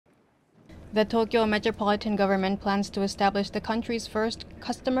The Tokyo Metropolitan Government plans to establish the country's first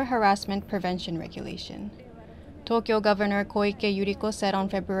customer harassment prevention regulation. Tokyo Governor Koike Yuriko said on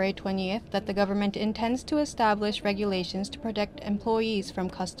February 20th that the government intends to establish regulations to protect employees from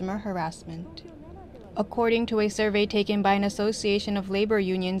customer harassment. According to a survey taken by an association of labor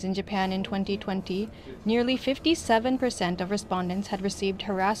unions in Japan in 2020, nearly 57% of respondents had received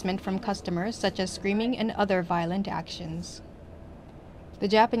harassment from customers, such as screaming and other violent actions. The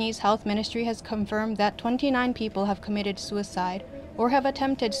Japanese Health Ministry has confirmed that 29 people have committed suicide or have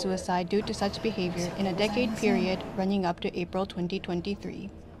attempted suicide due to such behavior in a decade period running up to April 2023.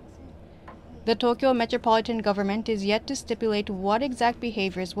 The Tokyo Metropolitan Government is yet to stipulate what exact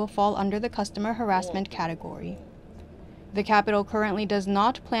behaviors will fall under the customer harassment category. The capital currently does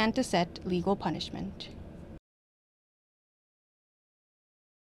not plan to set legal punishment.